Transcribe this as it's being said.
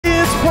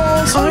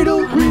Paul's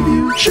Idol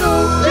Review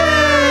Show.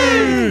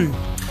 Yay!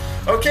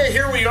 Okay,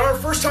 here we are.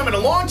 First time in a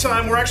long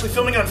time. We're actually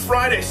filming on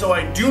Friday, so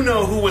I do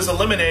know who was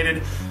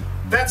eliminated.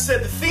 That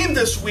said, the theme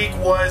this week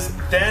was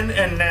then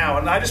and now,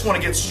 and I just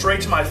want to get straight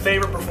to my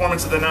favorite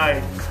performance of the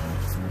night.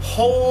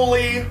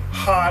 Holy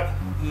hot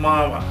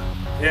mama.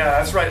 Yeah,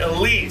 that's right,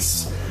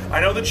 Elise.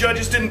 I know the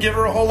judges didn't give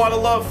her a whole lot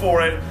of love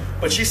for it,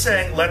 but she's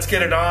saying, let's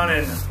get it on,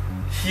 and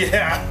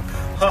yeah.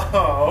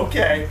 Oh,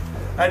 okay.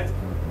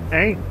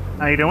 Hey,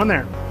 how you doing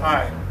there?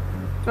 Hi.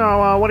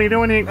 So, what are you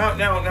doing here?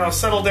 Now,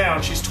 settle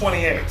down. She's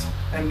 28.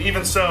 And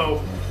even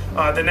so,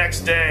 the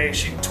next day,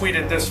 she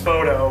tweeted this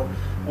photo,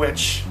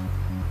 which...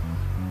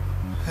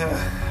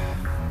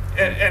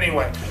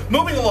 Anyway,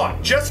 moving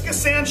along. Jessica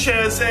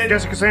Sanchez and...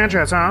 Jessica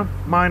Sanchez, huh?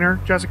 Minor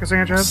Jessica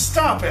Sanchez?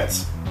 Stop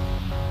it.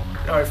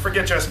 All right,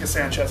 forget Jessica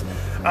Sanchez.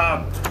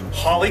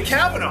 Hollie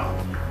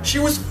Cavanagh. She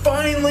was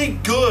finally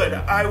good.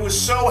 I was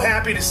so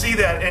happy to see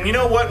that. And you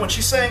know what? When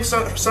she sang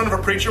Son of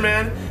a Preacher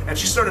Man and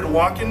she started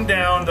walking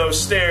down those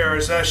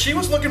stairs, she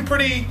was looking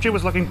pretty... She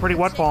was looking pretty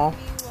what, Paul?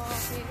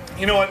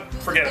 You know what?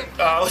 Forget it.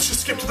 Let's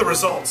just skip to the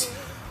results.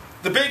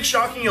 The big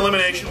shocking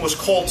elimination was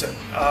Colton.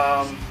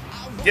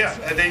 Yeah,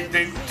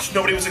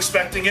 nobody was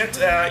expecting it.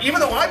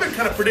 Even though I've been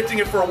kind of predicting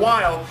it for a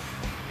while,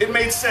 it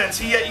made sense.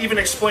 He even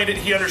explained it,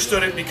 he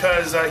understood it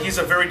because he's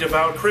a very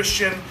devout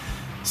Christian.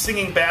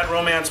 Singing Bad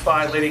Romance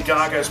by Lady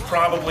Gaga is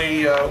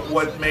probably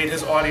what made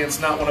his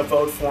audience not want to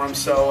vote for him.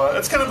 So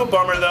it's kind of a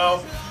bummer,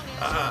 though.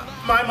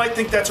 I might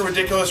think that's a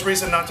ridiculous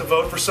reason not to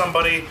vote for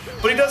somebody,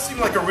 but he does seem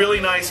like a really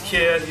nice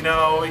kid. You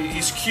know,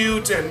 he's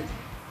cute and...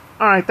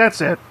 All right, that's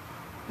it.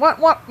 Why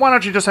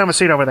don't you just have a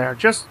seat over there?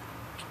 Just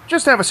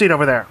have a seat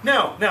over there.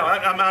 No,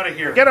 I'm out of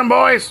here. Get him,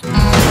 boys!